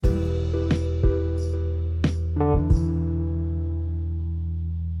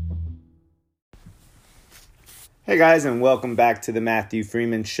Hey guys, and welcome back to the Matthew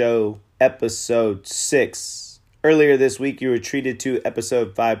Freeman Show, episode 6. Earlier this week, you were treated to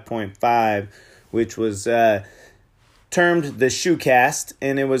episode 5.5, which was termed the Shoecast,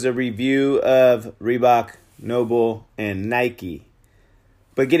 and it was a review of Reebok, Noble, and Nike.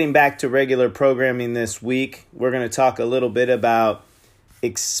 But getting back to regular programming this week, we're going to talk a little bit about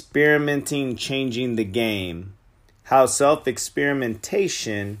experimenting, changing the game, how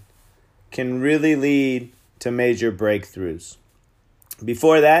self-experimentation can really lead to major breakthroughs.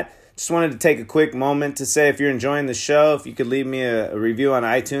 Before that, just wanted to take a quick moment to say if you're enjoying the show, if you could leave me a review on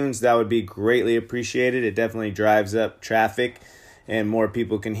iTunes, that would be greatly appreciated. It definitely drives up traffic and more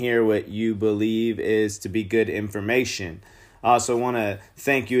people can hear what you believe is to be good information. I also want to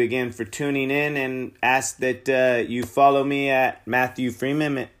thank you again for tuning in and ask that you follow me at Matthew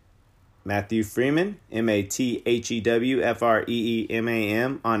Freeman, MathewFreeman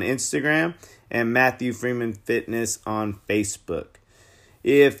on Instagram, and Matthew Freeman Fitness on Facebook.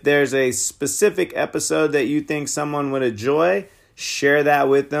 If there's a specific episode that you think someone would enjoy, share that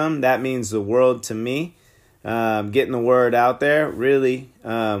with them. That means the world to me. Getting the word out there. Really,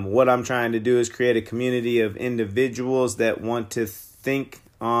 what I'm trying to do is create a community of individuals that want to think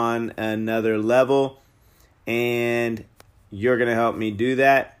on another level, and you're going to help me do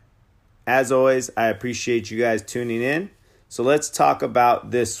that. As always, I appreciate you guys tuning in. So let's talk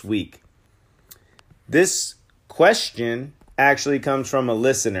about this week. This question actually comes from a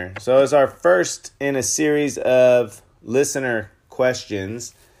listener. So it's our first in a series of listener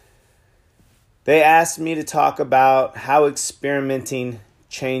questions. They asked me to talk about how experimenting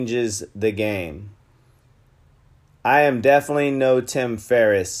changes the game. I am definitely no Tim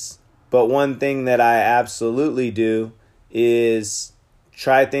Ferriss, but one thing that I absolutely do is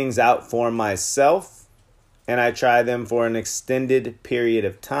try things out for myself, and I try them for an extended period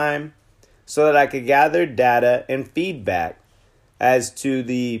of time so that I could gather data and feedback as to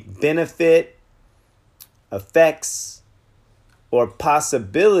the benefit, effects, or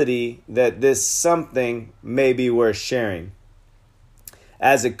possibility that this something may be worth sharing.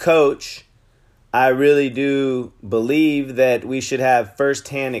 As a coach, I really do believe that we should have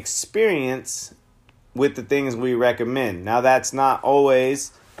firsthand experience with the things we recommend. Now, that's not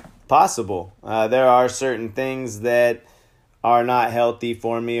always possible. There are certain things that are not healthy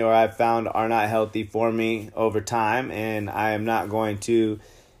for me, or I've found are not healthy for me over time, and I am not going to,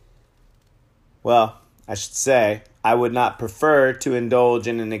 I would not prefer to indulge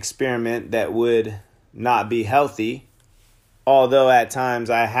in an experiment that would not be healthy, although at times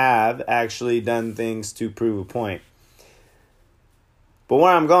I have actually done things to prove a point. But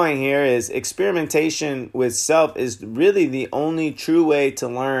where I'm going here is experimentation with self is really the only true way to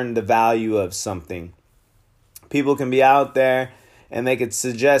learn the value of something. People can be out there and they could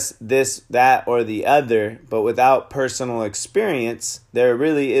suggest this, that, or the other, but without personal experience, there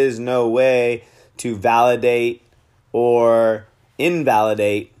really is no way to validate or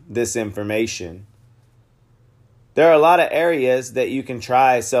invalidate this information. There are a lot of areas that you can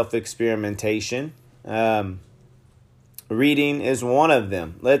try self-experimentation. Reading is one of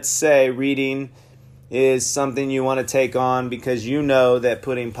them. Let's say reading is something you want to take on because you know that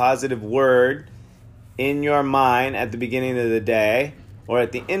putting positive word in your mind at the beginning of the day or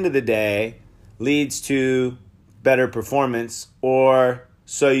at the end of the day leads to better performance, or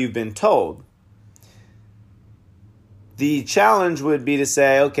so you've been told. The challenge would be to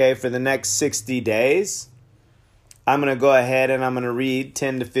say, okay, for the next 60 days, I'm going to go ahead and I'm going to read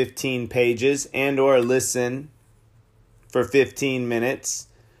 10 to 15 pages and or listen for 15 minutes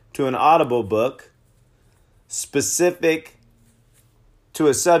to an audible book specific to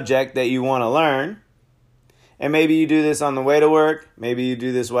a subject that you want to learn. And maybe you do this on the way to work. Maybe you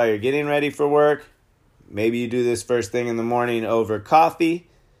do this while you're getting ready for work. Maybe you do this first thing in the morning over coffee.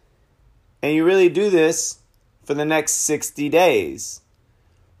 And you really do this for the next 60 days.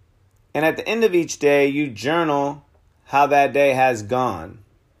 And at the end of each day, you journal how that day has gone.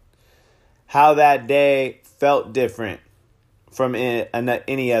 How that day felt different from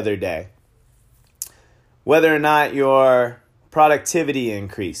any other day. Whether or not your productivity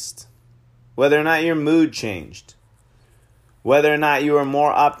increased. Whether or not your mood changed. Whether or not you are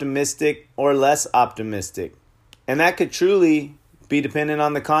more optimistic or less optimistic. And that could truly be dependent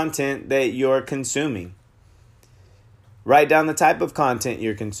on the content that you're consuming. Write down the type of content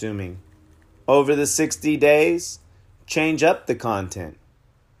you're consuming. Over the 60 days, change up the content.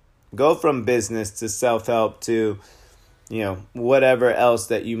 Go from business to self-help to, whatever else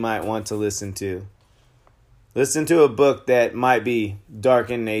that you might want to listen to. Listen to a book that might be dark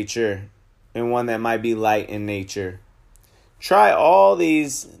in nature and one that might be light in nature. Try all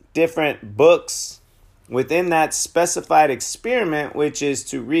these different books within that specified experiment, which is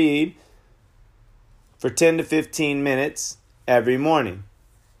to read for 10 to 15 minutes every morning.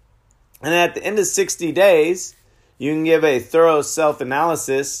 And at the end of 60 days, you can give a thorough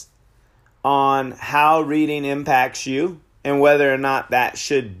self-analysis on how reading impacts you and whether or not that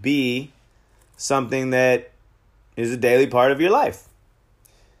should be something that is a daily part of your life.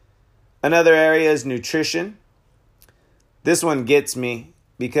 Another area is nutrition. This one gets me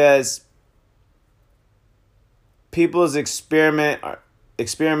because people's experiments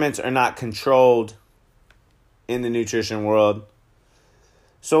are not controlled in the nutrition world.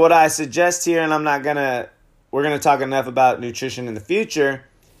 So what I suggest here, and we're going to talk enough about nutrition in the future.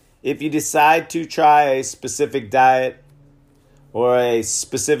 If you decide to try a specific diet or a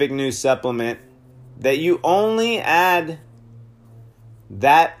specific new supplement, that you only add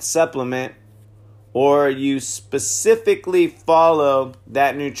that supplement or you specifically follow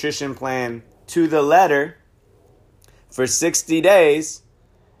that nutrition plan to the letter for 60 days.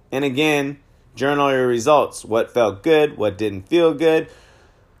 And again, journal your results. What felt good, what didn't feel good,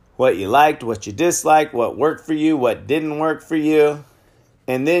 what you liked, what you disliked, what worked for you, what didn't work for you.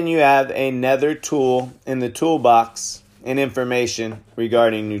 And then you have another tool in the toolbox and information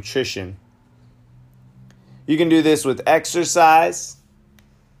regarding nutrition. You can do this with exercise.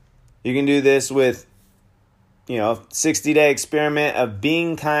 You can do this with, 60-day experiment of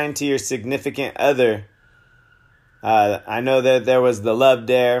being kind to your significant other. I know that there was the Love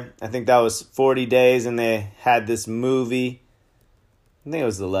Dare. I think that was 40 days, and they had this movie. I think it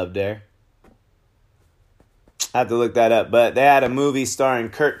was the Love Dare. I have to look that up. But they had a movie starring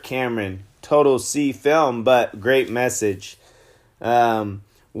Kirk Cameron. Total C film, but great message.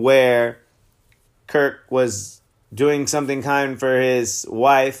 Where Kirk was doing something kind for his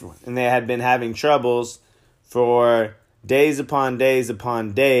wife, and they had been having troubles for days upon days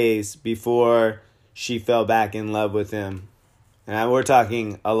upon days before she fell back in love with him. And we're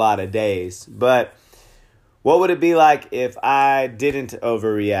talking a lot of days. But what would it be like if I didn't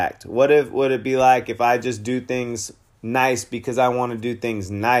overreact? What would it be like if I just do things nice because I want to do things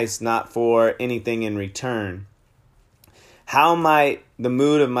nice, not for anything in return? How might the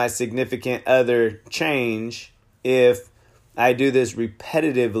mood of my significant other change if I do this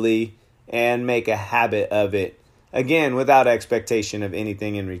repetitively and make a habit of it? Again, without expectation of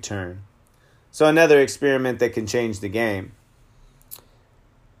anything in return. So another experiment that can change the game.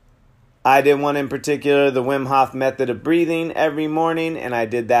 I did one in particular, the Wim Hof method of breathing every morning, and I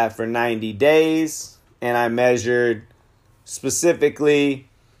did that for 90 days. And I measured specifically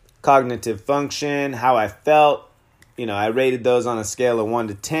cognitive function, how I felt. I rated those on a scale of 1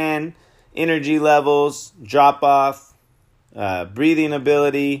 to 10. Energy levels, drop off, breathing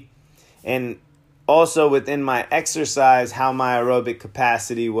ability, and also within my exercise, how my aerobic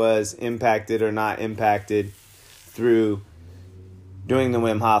capacity was impacted or not impacted through doing the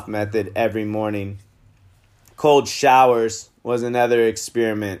Wim Hof method every morning. Cold showers was another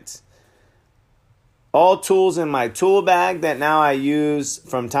experiment. All tools in my tool bag that now I use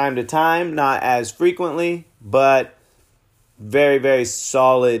from time to time, not as frequently, but very, very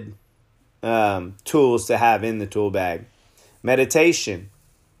solid tools to have in the tool bag. Meditation.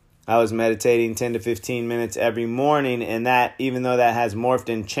 I was meditating 10 to 15 minutes every morning, and that, even though that has morphed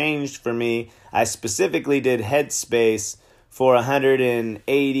and changed for me, I specifically did Headspace for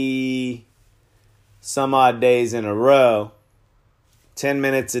 180 some odd days in a row, 10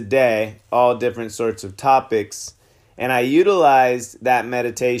 minutes a day, all different sorts of topics. And I utilized that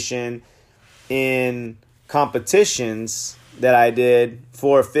meditation in competitions that I did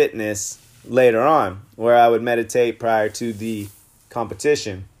for fitness later on, where I would meditate prior to the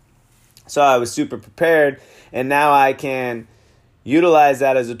competition. So I was super prepared, and now I can utilize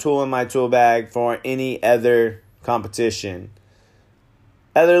that as a tool in my tool bag for any other competition.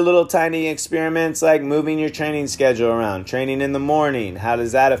 Other little tiny experiments like moving your training schedule around. Training in the morning, how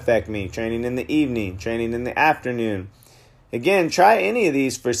does that affect me? Training in the evening, training in the afternoon. Again, try any of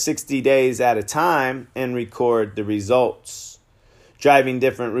these for 60 days at a time and record the results. Driving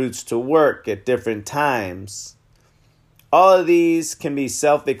different routes to work at different times. All of these can be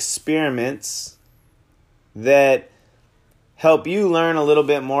self-experiments that help you learn a little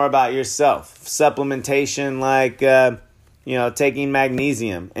bit more about yourself. Supplementation like, taking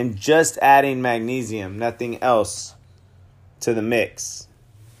magnesium and just adding magnesium, nothing else to the mix.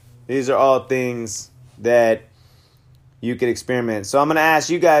 These are all things that you could experiment. So I'm going to ask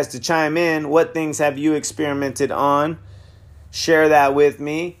you guys to chime in. What things have you experimented on? Share that with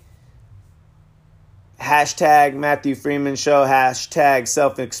me. Hashtag Matthew Freeman Show, hashtag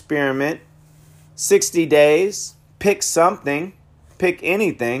self-experiment. 60 days, pick something, pick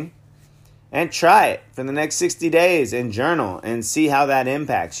anything, and try it for the next 60 days and journal and see how that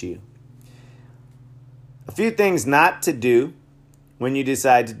impacts you. A few things not to do when you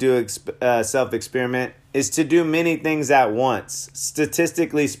decide to do a self-experiment is to do many things at once.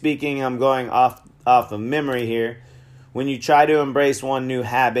 Statistically speaking, I'm going off of memory here. When you try to embrace one new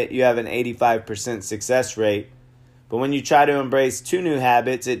habit, you have an 85% success rate. But when you try to embrace 2 new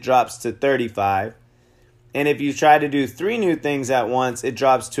habits, it drops to 35%. And if you try to do 3 new things at once, it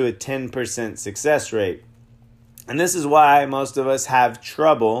drops to a 10% success rate. And this is why most of us have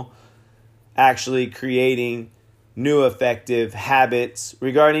trouble actually creating new effective habits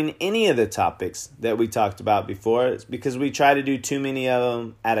regarding any of the topics that we talked about before. It's because we try to do too many of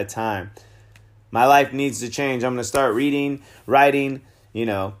them at a time. My life needs to change. I'm going to start reading, writing,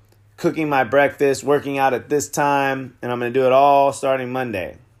 cooking my breakfast, working out at this time, and I'm going to do it all starting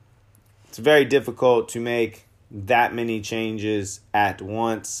Monday. It's very difficult to make that many changes at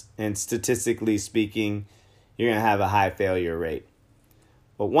once, and statistically speaking, you're going to have a high failure rate.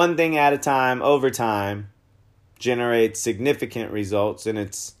 But one thing at a time, over time, generates significant results, and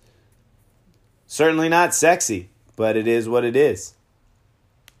it's certainly not sexy, but it is what it is.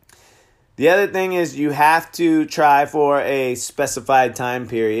 The other thing is you have to try for a specified time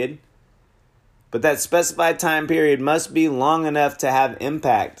period, but that specified time period must be long enough to have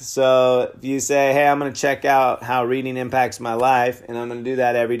impact. So if you say, hey, I'm going to check out how reading impacts my life, and I'm going to do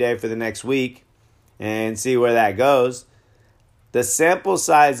that every day for the next week and see where that goes, the sample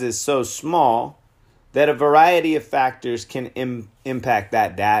size is so small that a variety of factors can impact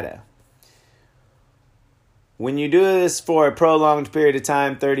that data. When you do this for a prolonged period of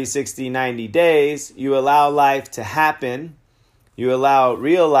time, 30, 60, 90 days, you allow life to happen, you allow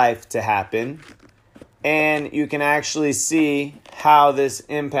real life to happen, and you can actually see how this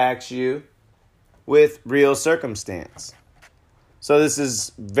impacts you with real circumstance. So this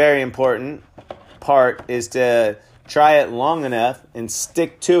is very important part, is to try it long enough and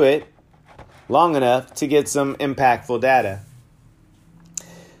stick to it long enough to get some impactful data.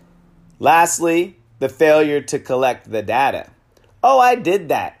 Lastly, the failure to collect the data. Oh, I did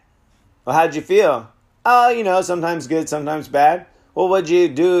that. Well, how'd you feel? Oh, sometimes good, sometimes bad. Well, what'd you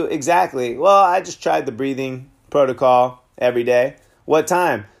do exactly? Well, I just tried the breathing protocol every day. What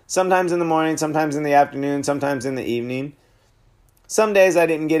time? Sometimes in the morning, sometimes in the afternoon, sometimes in the evening. Some days I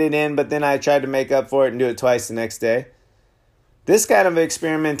didn't get it in, but then I tried to make up for it and do it twice the next day. This kind of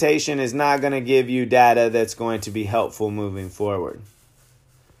experimentation is not going to give you data that's going to be helpful moving forward.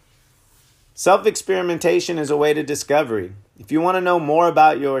 Self-experimentation is a way to discovery. If you want to know more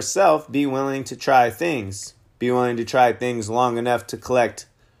about yourself, be willing to try things. Be willing to try things long enough to collect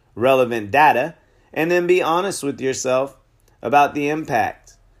relevant data, and then be honest with yourself about the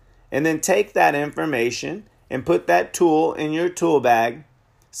impact. And then take that information and put that tool in your tool bag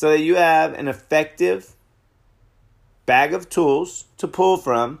so that you have an effective bag of tools to pull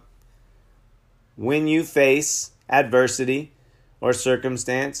from when you face adversity or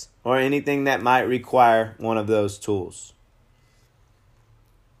circumstance or anything that might require one of those tools.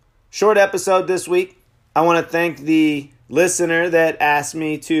 Short episode this week. I want to thank the listener that asked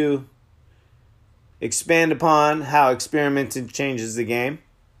me to expand upon how experimenting changes the game.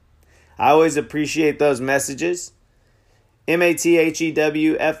 I always appreciate those messages.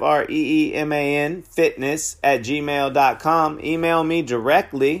 MATHEWFREEMAN fitness@gmail.com. Email me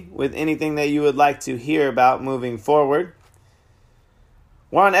directly with anything that you would like to hear about moving forward.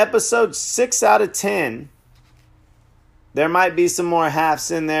 We're on episode 6 out of 10. There might be some more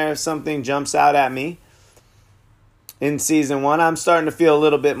halves in there if something jumps out at me. In season 1, I'm starting to feel a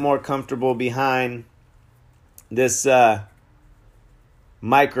little bit more comfortable behind this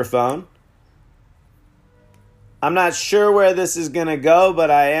microphone. I'm not sure where this is going to go, but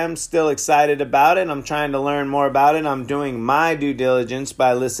I am still excited about it. I'm trying to learn more about it. I'm doing my due diligence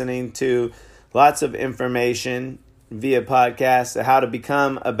by listening to lots of information via podcasts, how to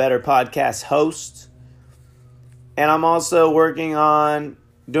become a better podcast host. And I'm also working on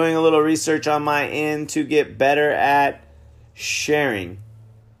doing a little research on my end to get better at sharing.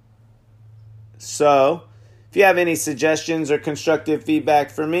 So, if you have any suggestions or constructive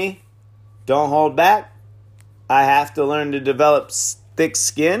feedback for me, don't hold back. I have to learn to develop thick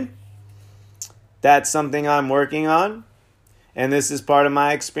skin. That's something I'm working on. And this is part of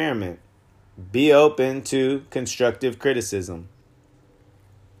my experiment. Be open to constructive criticism.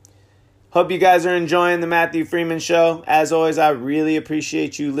 Hope you guys are enjoying the Matthew Freeman Show. As always, I really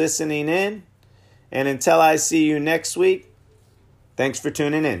appreciate you listening in. And until I see you next week, thanks for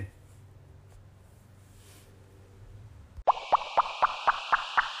tuning in.